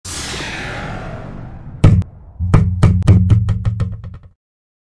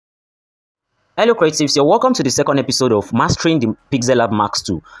Hello creatives, you're welcome to the second episode of Mastering the Pixellab Max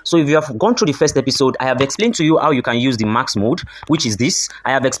 2. So if you have gone through the first episode, I have explained to you how you can use the max mode, which is this.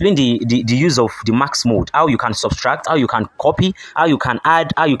 I have explained the use of the max mode, how you can subtract, how you can copy, how you can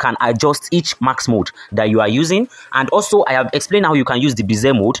add, how you can adjust each max mode that you are using. And also I have explained how you can use the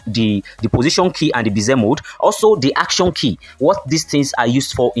bezier mode, the position key and the bezier mode, also the action key, what these things are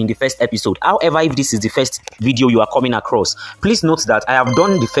used for in the first episode. However, if this is the first video you are coming across, please note that I have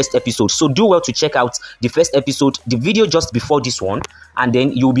done the first episode, so do well to check out the first episode, the video just before this one, and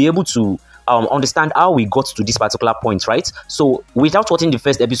then you'll be able to understand how we got to this particular point, right? So without watching the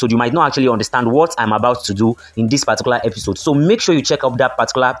first episode, you might not actually understand what I'm about to do in this particular episode. So make sure you check out that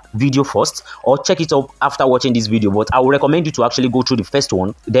particular video first, or check it out after watching this video. But I will recommend you to actually go through the first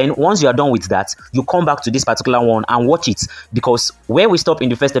one. Then once you are done with that, you come back to this particular one and watch it, because where we stop in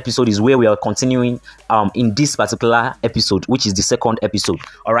the first episode is where we are continuing in this particular episode, which is the second episode.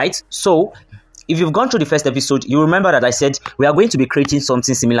 All right, so if you've gone through the first episode, you remember that I said we are going to be creating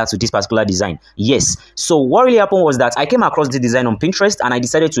something similar to this particular design. Yes. So what really happened was that I came across the design on Pinterest and I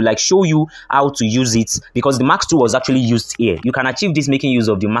decided to show you how to use it, because the Max 2 was actually used here. You can achieve this making use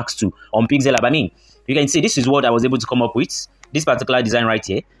of the Max 2 on Pixellab. I mean, you can see this is what I was able to come up with. This particular design right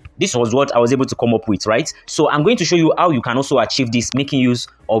here. This was what I was able to come up with, right? So I'm going to show you how you can also achieve this making use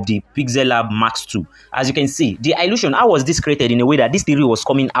of the Pixellab Max 2. As you can see, the illusion, how was this created in a way that this theory was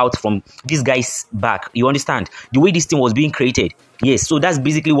coming out from this guy's back? You understand? The way this thing was being created. Yes, so that's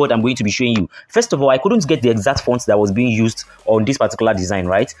basically what I'm going to be showing you. First of all, I couldn't get the exact font that was being used on this particular design,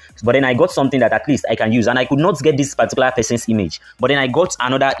 right? But then I got something that at least I can use, and I could not get this particular person's image. But then I got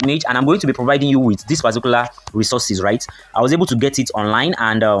another image, and I'm going to be providing you with this particular resources, right? I was able to get it online,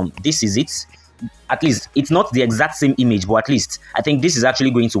 and this is it. At least it's not the exact same image, but at least I think this is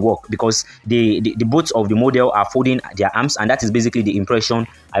actually going to work, because the both of the model are folding their arms, and that is basically the impression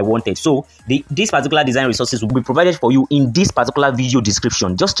I wanted. So this particular design resources will be provided for you in this particular video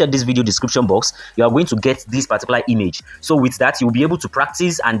description. Just check this video description box. You are going to get this particular image. So with that, you'll be able to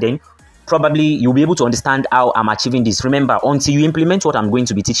practice, and then probably you'll be able to understand how I'm achieving this. Remember, until you implement what I'm going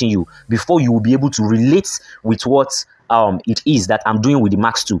to be teaching you, before you will be able to relate with what it is that I'm doing with the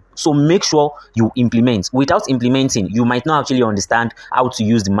Max 2. So make sure you implement. Without implementing, you might not actually understand how to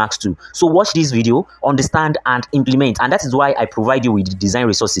use the Max 2. So watch this video, understand and implement. And that is why I provide you with the design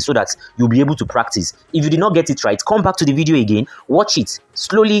resources, so that you'll be able to practice. If you did not get it right, come back to the video again, watch it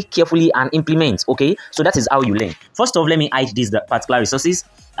slowly, carefully, and implement. Okay, so that is how you learn. First off, let me hide these particular resources.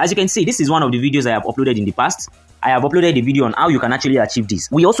 As you can see, this is one of the videos I have uploaded in the past. I have uploaded a video on how you can actually achieve this.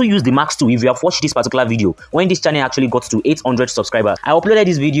 We also use the Max 2. If you have watched this particular video, when this channel actually got to 800 subscribers, I uploaded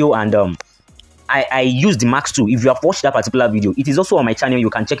this video, and I used the Max 2. If you have watched that particular video, it is also on my channel. You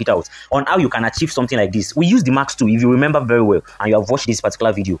can check it out on how you can achieve something like this. We use the Max 2. If you remember very well and you have watched this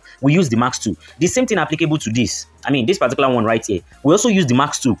particular video, we use the Max 2. The same thing applicable to this. I mean, this particular one right here. We also use the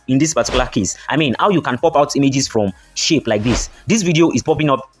Max 2 in this particular case. I mean, how you can pop out images from shape like this. This video is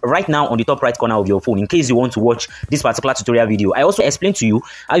popping up right now on the top right corner of your phone in case you want to watch this particular tutorial video. I also explained to you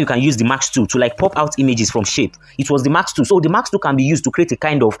how you can use the Max 2 to pop out images from shape. It was the Max 2. So the Max 2 can be used to create a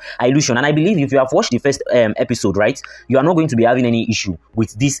kind of illusion. And I believe if you have watched the first episode, right, you are not going to be having any issue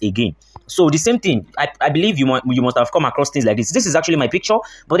with this again. So the same thing, I believe you must have come across things like this. This is actually my picture,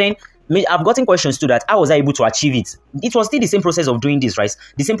 but then I've gotten questions too that how was I able to achieve it? It was still the same process of doing this, right?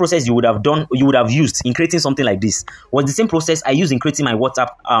 The same process you would have done, you would have used in creating something like this was the same process I used in creating my WhatsApp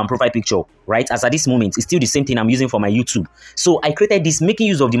profile picture, right? As at this moment, it's still the same thing I'm using for my YouTube. So I created this making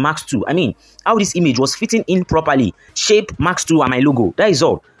use of the Max 2. I mean, how this image was fitting in properly, shape, Max 2, and my logo. That is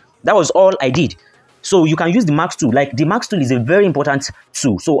all. That was all I did. So you can use the Max 2. The Max 2 is a very important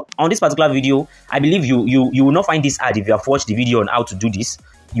tool. So on this particular video, I believe you will not find this hard if you have watched the video on how to do this.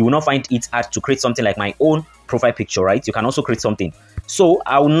 You will not find it hard to create something like my own profile picture, right? You can also create something. So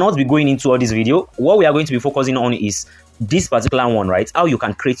I will not be going into all this video. What we are going to be focusing on is this particular one, right? How you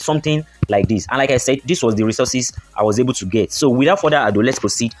can create something like this. And like I said, this was the resources I was able to get. So without further ado, let's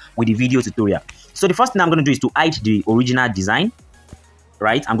proceed with the video tutorial. So the first thing I'm going to do is to hide the original design,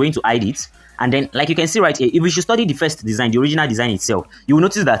 right? I'm going to hide it. And then, like you can see right here, if we should study the first design, the original design itself, you will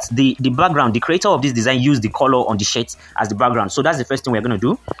notice that the background, the creator of this design used the color on the shirt as the background. So that's the first thing we're going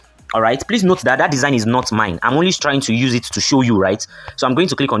to do. All right, please note that that design is not mine. I'm only trying to use it to show you, right? So I'm going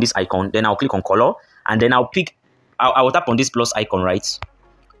to click on this icon, then I'll click on color, and then I'll tap on this plus icon, right?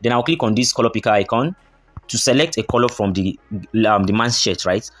 Then I'll click on this color picker icon to select a color from the man's shirt,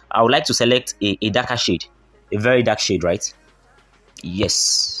 right? I would like to select a darker shade, a very dark shade, right?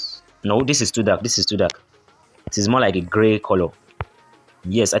 Yes. No, this is too dark. This is too dark. It is more like a gray color.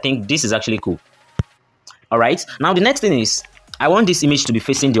 Yes, I think this is actually cool. All right. Now the next thing is I want this image to be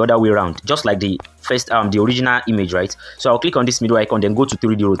facing the other way around, just like the first the original image, right? So I'll click on this middle icon, then go to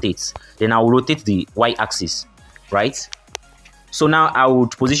 3D rotate. Then I'll rotate the y-axis, right? So now I would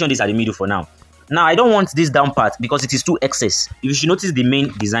position this at the middle for now. Now I don't want this down part because it is too excess. You should notice the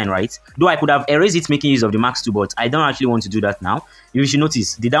main design, right? Though I could have erased it making use of the Max tool, but I don't actually want to do that now. You should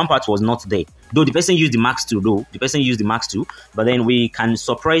notice the down part was not there. Though the person used the Max tool, but then we can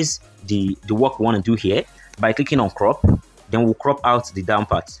suppress the work we want to do here by clicking on crop. Then we'll crop out the down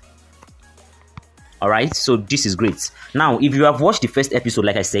part. Alright, so this is great. Now, if you have watched the first episode,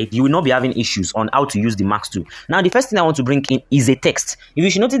 like I said, you will not be having issues on how to use the Max tool. Now, the first thing I want to bring in is a text. If you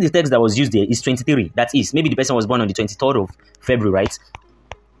should notice the text that was used there is 23. That is, maybe the person was born on the 23rd of February, right?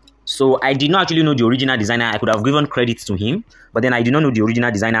 So I did not actually know the original designer. I could have given credit to him, but then I did not know the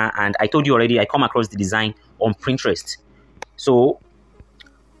original designer. And I told you already, I come across the design on Pinterest. So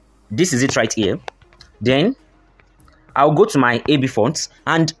this is it right here. Then I'll go to my AB fonts,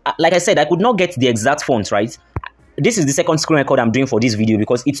 and like I said, I could not get the exact font, right? This is the second screen record I'm doing for this video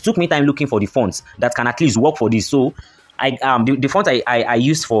because it took me time looking for the fonts that can at least work for this. So the font I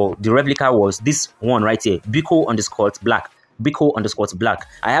used for the replica was this one right here, Biko_black. Biko_black.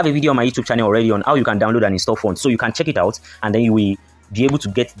 I have a video on my YouTube channel already on how you can download and install fonts, so you can check it out, and then you will be able to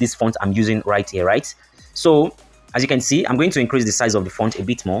get this font I'm using right here, right? So as you can see, I'm going to increase the size of the font a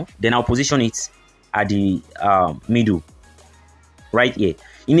bit more. Then I'll position it at the middle right here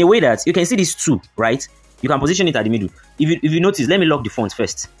in a way that you can see these two, right? You can position it at the middle. If you notice, let me lock the font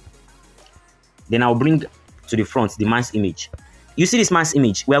first, then I'll bring to the front the man's image. You see this man's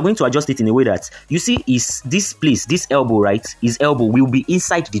image, we are going to adjust it in a way that you see is this place, this elbow, right? His elbow will be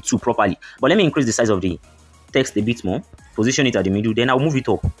inside the two properly. But let me increase the size of the text a bit more, position it at the middle, then I'll move it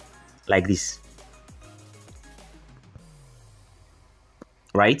up like this,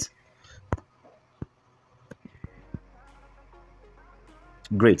 right?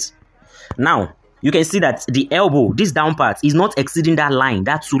 Great. Now you can see that the elbow, this down part, is not exceeding that line,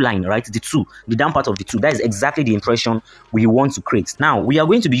 that two line, right? The down part of the two. That is exactly the impression we want to create. Now we are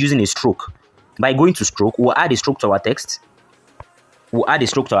going to be using a stroke. By going to stroke, we'll add a stroke to our text.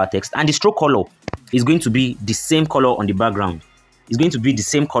 And the stroke color is going to be the same color on the background. It's going to be the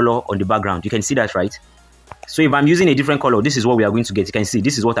same color on the background. You can see that, right? So if I'm using a different color, this is what we are going to get. You can see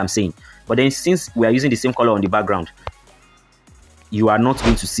this is what I'm saying. But then since we are using the same color on the background, you are not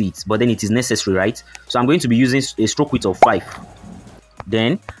going to see it, but then it is necessary, right? So I'm going to be using a stroke width of 5.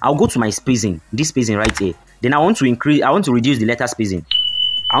 Then I'll go to my spacing, this spacing right here. Then I want to reduce the letter spacing.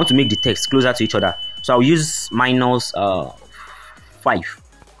 I want to make the text closer to each other. So I'll use -5.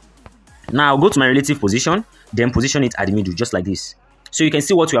 Now I'll go to my relative position, then position it at the middle, just like this. So you can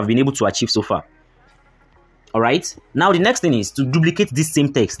see what we have been able to achieve so far. All right. Now the next thing is to duplicate this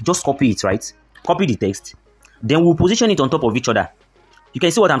same text. Just copy it, right? Copy the text. Then we'll position it on top of each other. You can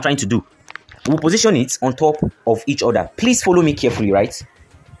see what I'm trying to do. We'll position it on top of each other. Please follow me carefully, right?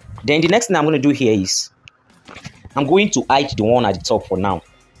 Then the next thing I'm going to do here is I'm going to hide the one at the top for now.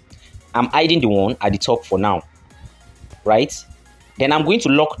 I'm hiding the one at the top for now, right? Then I'm going to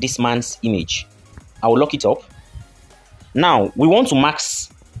lock this man's image. I will lock it up. Now we want to max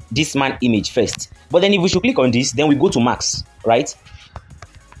this man image first. But then if we should click on this, then we go to max, right?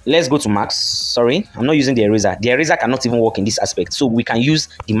 Let's go to max. Sorry, I'm not using the eraser. The eraser cannot even work in this aspect, so we can use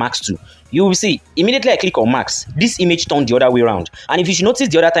the max tool. You will see immediately I click on max, this image turned the other way around. And if you should notice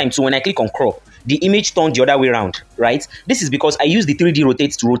the other time too, when I click on crop, the image turned the other way around, right? This is because I use the 3D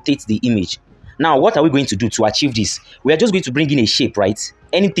rotate to rotate the image. Now what are we going to do to achieve this? We are just going to bring in a shape, right?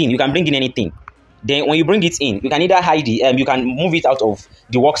 Anything, you can bring in anything. Then when you bring it in, you can either hide it, you can move it out of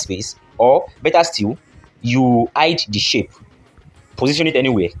the workspace, or better still, you hide the shape. Position it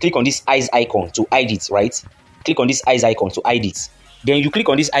anywhere. Click on this eyes icon to hide it, right? Click on this eyes icon to hide it. Then you click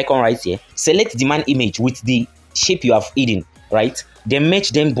on this icon right here. Select the man image with the shape you have hidden, right? Then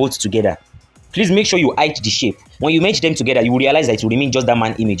merge them both together. Please make sure you hide the shape. When you merge them together, you will realize that it will remain just that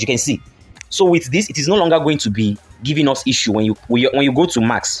man image. You can see. So with this, it is no longer going to be giving us issue when you go to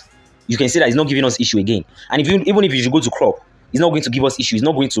max. You can see that it's not giving us issue again. And even if you should go to crop, it's not going to give us issue. It's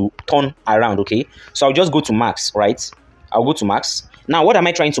not going to turn around, okay? So I'll just go to max, right? I'll go to max. Now, what am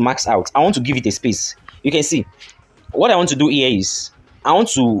I trying to max out? I want to give it a space. You can see what I want to do here is I want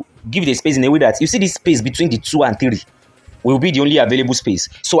to give it a space in a way that you see this space between the 2 and 3 will be the only available space.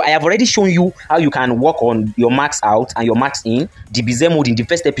 So I have already shown you how you can work on your max out and your max in the Bezier mode in the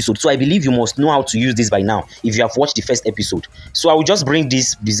first episode. So I believe you must know how to use this by now if you have watched the first episode. So I will just bring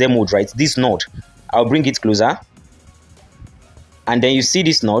this Bezier mode, right? This node. I'll bring it closer. And then you see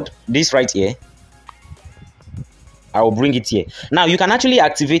this node, this right here. I will bring it here. Now you can actually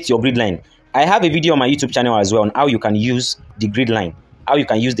activate your grid line. I have a video on my YouTube channel as well on how you can use the grid line,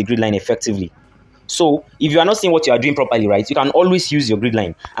 effectively. So if you are not seeing what you are doing properly, right, you can always use your grid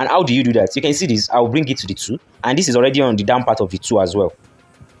line. And how do you do that? You can see this. I'll bring it to the 2, and this is already on the down part of the 2 as well.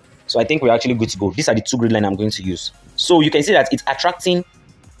 So I think we're actually good to go. These are the 2 grid line I'm going to use. So you can see that it's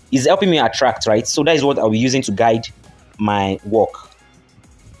helping me attract, right? So that is what I'll be using to guide my work,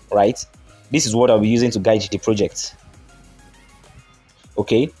 right? This is what I'll be using to guide the project.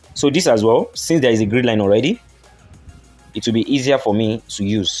 Okay, so this as well, since there is a grid line already, it will be easier for me to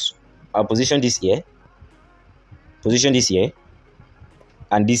use. I'll position this here,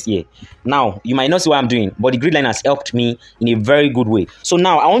 and this here. Now, you might not see what I'm doing, but the grid line has helped me in a very good way. So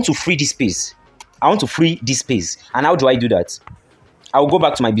now I want to free this space. And how do I do that? I'll go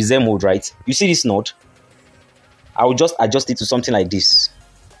back to my Bezier mode, right? You see this node? I will just adjust it to something like this.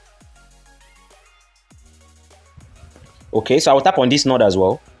 Okay, so I will tap on this node as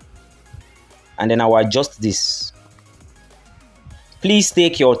well. And then I will adjust this. Please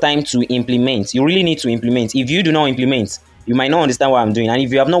take your time to implement. You really need to implement. If you do not implement, you might not understand what I'm doing. And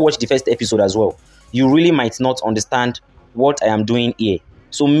if you have not watched the first episode as well, you really might not understand what I am doing here.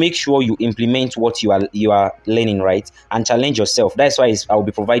 So make sure you implement what you are learning, right? And challenge yourself. That's why I will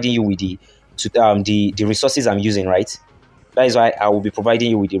be providing you with the resources I'm using, right? That is why I will be providing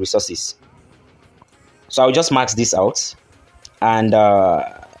you with the resources. So I'll just max this out, and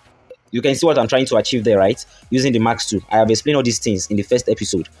you can see what I'm trying to achieve there, right? Using the Max 2. I have explained all these things in the first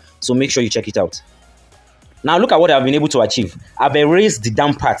episode, so make sure you check it out. Now look at what I've been able to achieve. I've erased the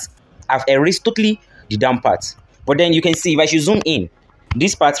down part. I've erased totally the down part. But then you can see if I should zoom in,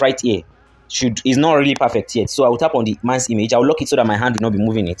 this part right here is not really perfect yet. So I will tap on the man's image. I will lock it so that my hand will not be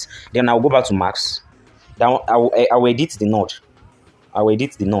moving it. Then I will go back to Max. Then I will edit the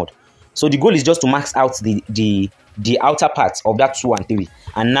node. So the goal is just to max out the outer part of that 2 and 3,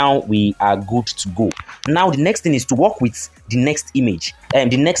 and now we are good to go. Now the next thing is to work with the next image,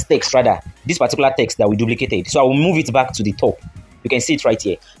 the next text rather, this particular text that we duplicated. So I will move it back to the top. You can see it right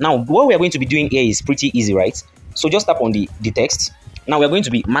here. Now what we are going to be doing here is pretty easy, right? So just tap on the text. Now we are going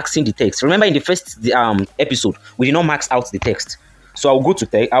to be maxing the text. Remember in the first episode we did not max out the text. So I'll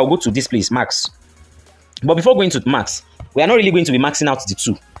go to this place, max. But before going to max, we are not really going to be maxing out the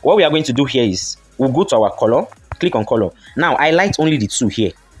 2. What we are going to do here is we'll go to our color, click on color. Now highlight only the 2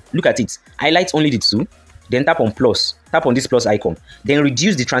 here. Look at it. Highlight only the 2. Then tap on plus. Tap on this plus icon. Then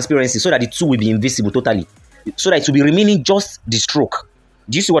reduce the transparency so that the 2 will be invisible totally. So that it will be remaining just the stroke.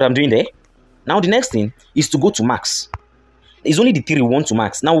 Do you see what I'm doing there? Now the next thing is to go to max. It's only the 3 we want to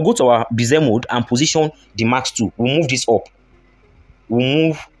max. Now we'll go to our Bezier mode and position the max 2. We'll move this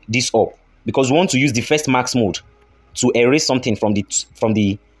up. Because we want to use the first max mode to erase something from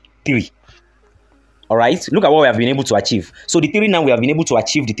the 3. All right, look at what we have been able to achieve. So the 3 now, we have been able to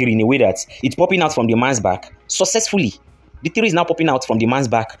achieve the 3 in a way that it's popping out from the man's back successfully. The 3 is now popping out from the man's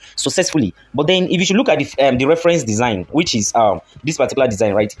back successfully. But then if you should look at the reference design, which is this particular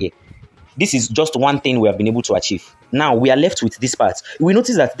design right here, this is just one thing we have been able to achieve. Now we are left with this part. We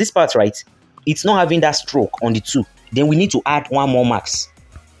notice that this part, right, it's not having that stroke on the 2. Then we need to add one more max.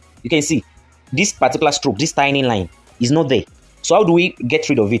 You can see this particular stroke, this tiny line is not there. So how do we get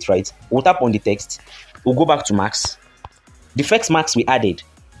rid of it, right? We'll tap on the text. We'll go back to max. The first max we added,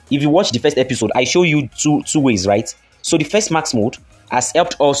 if you watch the first episode, I show you two ways, right? So the first max mode has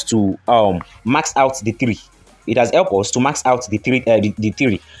helped us to max out the 3. It has helped us to max out the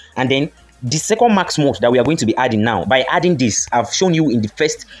 3. And then the second max mode that we are going to be adding now, by adding this, I've shown you in the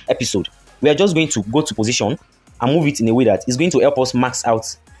first episode. We are just going to go to position and move it in a way that is going to help us max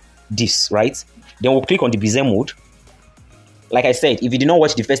out this, right? Then we'll click on the Bezier mode. Like I said, if you did not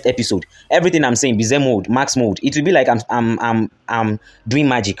watch the first episode, everything I'm saying, Bezier mode, max mode, it will be like I'm doing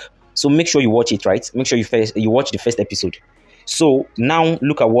magic. So make sure you watch it, right? Make sure you watch the first episode. So now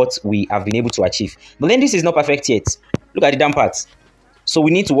look at what we have been able to achieve. But then this is not perfect yet. Look at the down part. So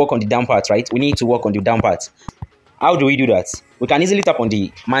we need to work on the down part, right? We need to work on the down part. How do we do that? We can easily tap on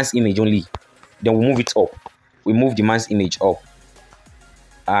the man's image only. Then we move it up. We move the man's image up.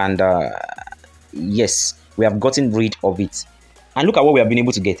 And yes, we have gotten rid of it. And look at what we have been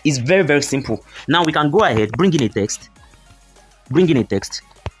able to get. It's very, very simple. Now we can go ahead, bring in a text.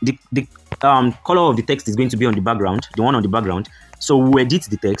 The color of the text is going to be on the background, the one on the background. So we'll edit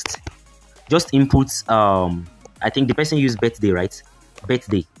the text. Just input, I think the person used birthday, right?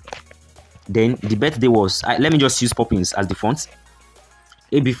 Birthday. Then the birthday was, let me just use Poppins as the font.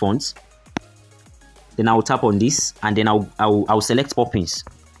 AB font. Then I'll tap on this and then I'll select Poppins.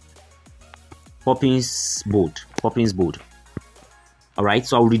 Poppins bold. All right,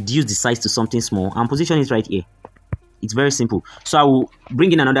 so I'll reduce the size to something small and position it right here. It's very simple. So I will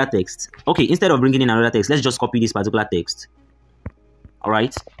bring in another text. Okay, instead of bringing in another text, let's just copy this particular text. All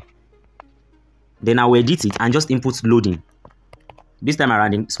right. Then I will edit it and just input loading. This time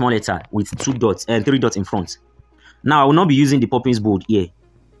around in small letter with 2 dots and 3 dots in front. Now I will not be using the Poppins bold here.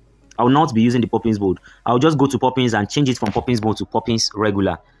 I will not be using the Poppins bold. I'll just go to Poppins and change it from Poppins bold to Poppins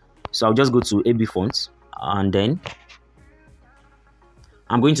regular. So I'll just go to AB font and then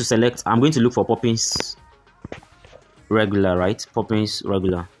I'm going to look for Poppins regular, right? Poppins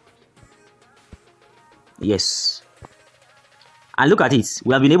regular. Yes. And look at it.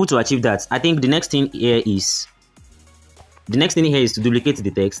 We have been able to achieve that. I think the next thing here is to duplicate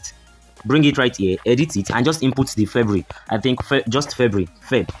the text, bring it right here, edit it, and just input the February. I think just February,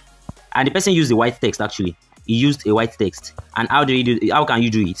 Feb. And the person used the white text actually. He used a white text. And how can you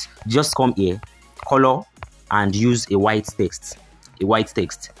do it? Just come here, color, and use a white text.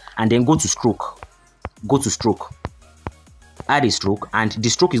 And then go to stroke. Add a stroke, and the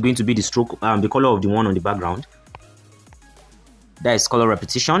stroke is going to be the stroke, the color of the one on the background. That is color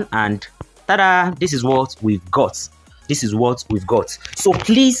repetition, and ta-da! This is what we've got. So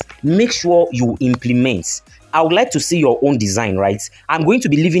please make sure you implement. I would like to see your own design, right? I'm going to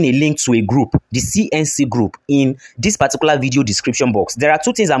be leaving a link to a group, the CNC group, in this particular video description box. There are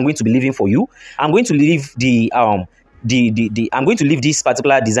 2 things I'm going to be leaving for you. I'm going to leave I'm going to leave this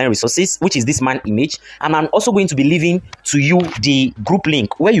particular design resources, which is this man image, and I'm also going to be leaving to you the group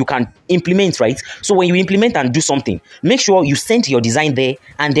link where you can implement, right? So when you implement and do something, make sure you send your design there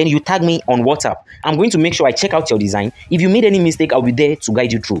and then you tag me on WhatsApp. I'm going to make sure I check out your design. If you made any mistake, I'll be there to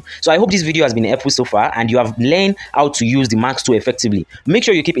guide you through. So I hope this video has been helpful so far and you have learned how to use the Max tool effectively. Make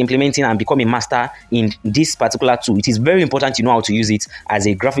sure you keep implementing and become a master in this particular tool. It is very important you know how to use it as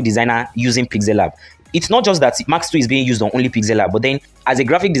a graphic designer using Pixellab. It's not just that Max 2 is being used on only Pixellab, but then as a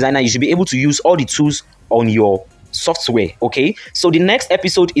graphic designer, you should be able to use all the tools on your software, okay? So the next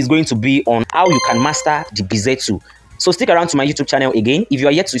episode is going to be on how you can master the Bezier tool. So stick around to my YouTube channel again. If you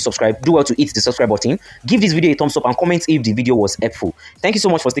are yet to subscribe, do well to hit the subscribe button. Give this video a thumbs up and comment if the video was helpful. Thank you so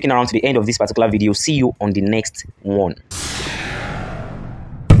much for sticking around to the end of this particular video. See you on the next one.